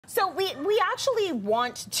So we actually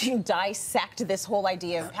want to dissect this whole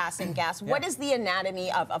idea of passing gas. What is the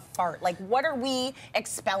anatomy of a fart? Like, what are we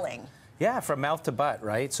expelling? Yeah, from mouth to butt,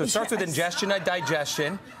 right? So it starts with ingestion and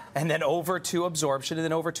digestion, and then over to absorption, and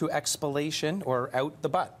then over to expellation, or out the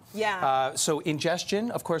butt. Yeah. So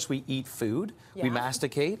ingestion, of course, we eat food, we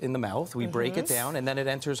masticate in the mouth, we break it down, and then it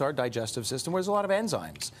enters our digestive system, where there's a lot of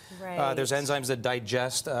enzymes. Right. There's enzymes that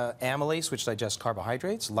digest amylase, which digests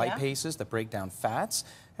carbohydrates, lipases that break down fats,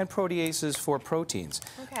 and proteases for proteins.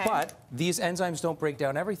 Okay. But these enzymes don't break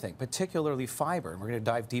down everything, particularly fiber. And we're going to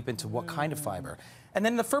dive deep into what kind of fiber. And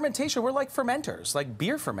then the fermentation, we're like fermenters, like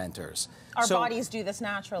beer fermenters. Our bodies do this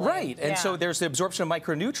naturally. Right, and so there's the absorption of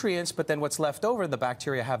micronutrients, but then what's left over, the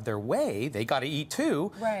bacteria have their way, they got to eat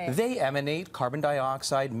too. Right. They emanate carbon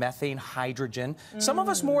dioxide, methane, hydrogen. Some of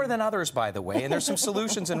us more than others, by the way, and there's some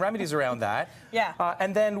solutions and remedies around that. Yeah.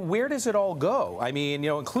 And then where does it all go? I mean, you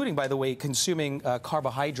know, including, by the way, consuming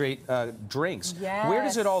carbohydrate drinks. Yes. Where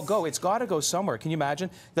does it all go? It's got to go somewhere. Can you imagine?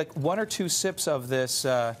 Like 1 or 2 sips of this,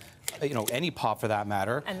 you know, any pop for that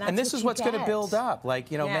matter. And this is what's going to build up. Like,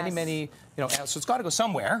 you know, many, you know, so it's got to go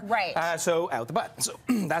somewhere. Right. So out the butt. So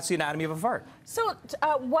that's the anatomy of a fart. So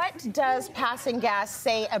what does passing gas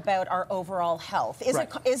say about our overall health?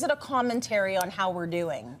 Is it a commentary on how we're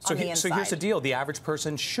doing on the inside? So here's the deal. The average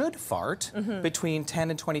person should fart between 10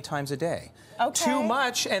 and 20 times a day. Okay. Too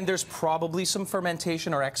much, and there's probably some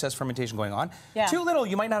fermentation or excess fermentation going on. Yeah. Too little,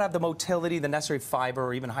 you might not have the motility, the necessary fiber,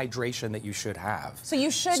 or even hydration that you should have. So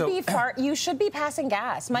you should be passing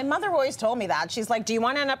gas. My mother always told me that. She's like, do you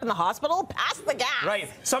want to end up in the hospital? Pass the gas. Right.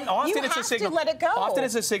 Often it's a signal. To let it go. Often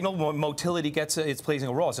it's a signal when motility it's playing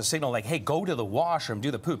a role. It's a signal like, hey, go to the washroom,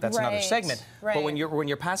 do the poop. That's another segment. Right. But when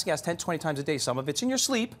you're passing gas 10, 20 times a day, some of it's in your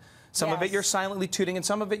sleep. Some of it you're silently tooting, and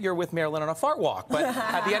some of it you're with Marilyn on a fart walk. But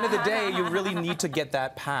at the end of the day, you really need to get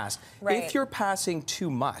that passed. Right. If you're passing too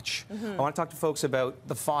much, I want to talk to folks about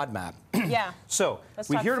the FODMAP. Yeah. So Let's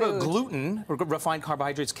we talk hear about food. gluten, or refined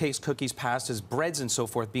carbohydrates, cakes, cookies, pastas, breads, and so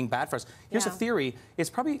forth being bad for us. Here's a theory. It's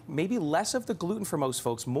probably maybe less of the gluten for most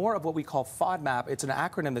folks, more of what we call FODMAP. It's an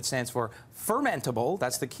acronym that stands for fermentable,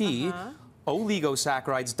 that's the key,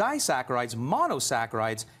 oligosaccharides, disaccharides,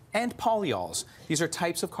 monosaccharides, and polyols. These are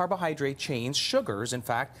types of carbohydrate chains, sugars, in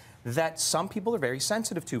fact, that some people are very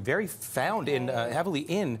sensitive to, very found in heavily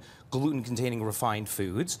in gluten-containing refined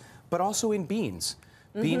foods, but also in beans.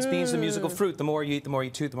 Beans, the musical fruit. The more you eat, the more you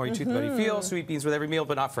toot, the more you toot, the better you feel. Sweet beans with every meal,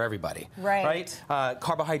 but not for everybody. Right.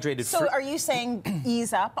 Carbohydrated fruit. So are you saying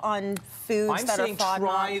ease up on foods that are FODMAP? I'm saying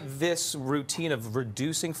try this routine of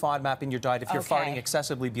reducing FODMAP in your diet if you're farting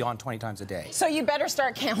excessively beyond 20 times a day. So you better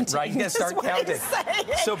start counting. Right, you gotta start counting.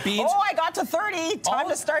 So beans. Oh, I got to 30. Time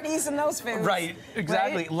to start easing those foods. Right,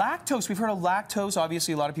 exactly. Right? Lactose, we've heard of lactose.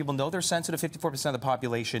 Obviously, a lot of people know they're sensitive. 54% of the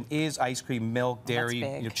population is ice cream, milk,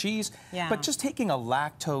 dairy, cheese. Yeah. But just taking a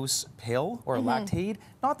lactose pill or a lactate,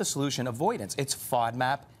 not the solution. Avoidance. It's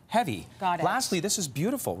FODMAP heavy. Got it. Lastly, this is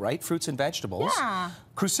beautiful, right? Fruits and vegetables. Yeah.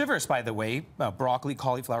 Cruciferous, by the way, broccoli,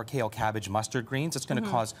 cauliflower, kale, cabbage, mustard greens. It's going to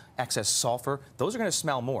cause excess sulfur. Those are going to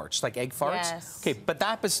smell more, just like egg farts. Yes. Okay, but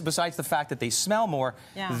that besides the fact that they smell more,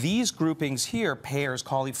 these groupings here, pears,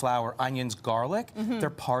 cauliflower, onions, garlic, they're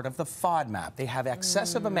part of the FODMAP. They have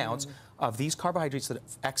excessive amounts of these carbohydrates that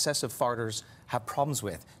excessive farters have problems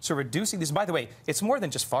with. So reducing these, by the way, it's more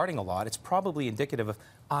than just farting a lot. It's probably indicative of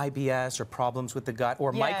IBS or problems with the gut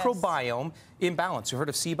or microbiome imbalance. You heard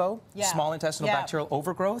of SIBO? Small intestinal bacterial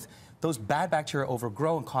overgrowth? Those bad bacteria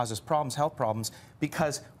overgrow and causes problems, health problems,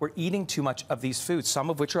 because we're eating too much of these foods, some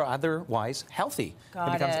of which are otherwise healthy.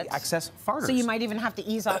 It becomes excess farters. So you might even have to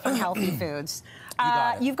ease off on healthy foods.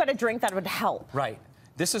 You've got a drink that would help. Right.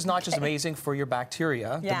 This is not just amazing for your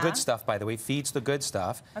bacteria, the good stuff, by the way, feeds the good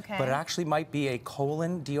stuff, but it actually might be a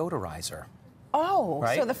colon deodorizer. Oh,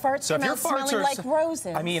 right? So the farts come out smelling like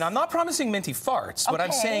roses. I mean, I'm not promising minty farts. What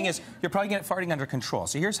I'm saying is you're probably going to get farting under control.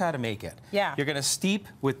 So here's how to make it. Yeah. You're going to steep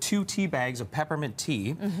with 2 tea bags of peppermint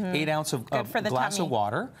tea, 8 ounces of glass of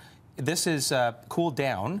water. This is cooled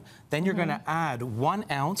down. Then you're going to add 1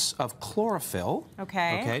 ounce of chlorophyll.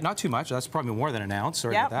 Okay, not too much. That's probably more than an ounce.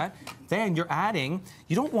 Sorry about that. Then you're adding,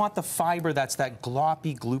 you don't want the fiber that's that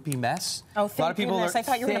gloppy, gloopy mess. Oh, thank a lot of people goodness. I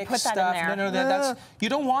thought you were going to put that in there. No, you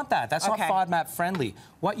don't want that. That's not FODMAP friendly.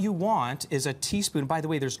 What you want is a teaspoon. By the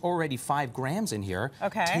way, there's already 5 grams in here.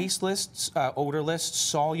 Tasteless, odorless,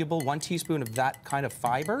 soluble, 1 teaspoon of that kind of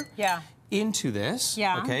fiber. Into this.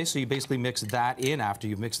 Okay, so you basically mix that in after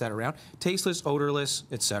you've mixed that around. Tasteless, odorless,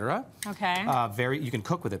 etc. You can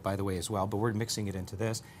cook with it, by the way, as well, but we're mixing it into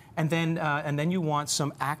this. And then you want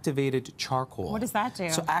some activated charcoal. What does that do?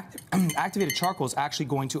 So activated charcoal is actually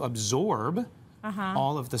going to absorb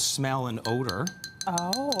all of the smell and odor.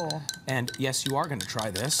 Oh. And yes, you are going to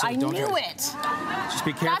try this. So I knew it. Just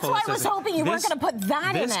be careful. That's why I was hoping you weren't going to put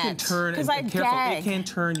that in it. This can turn, because I careful, gag. it can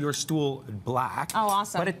turn your stool black. Oh,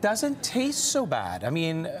 awesome. But it doesn't taste so bad. I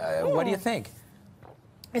mean, what do you think?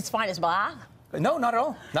 It's fine as black. No, not at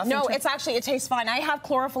all. Nothing No, it tastes fine. I have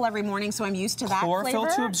chlorophyll every morning, so I'm used to that Chlorophyll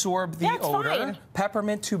flavor. to absorb the odor, fine.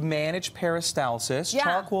 Peppermint to manage peristalsis,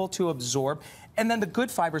 charcoal to absorb, and then the good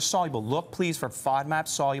fiber soluble. Look, please, for FODMAP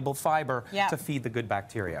soluble fiber to feed the good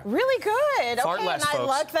bacteria. Really good. Fart okay, less, and I folks.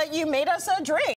 like that you made us a drink.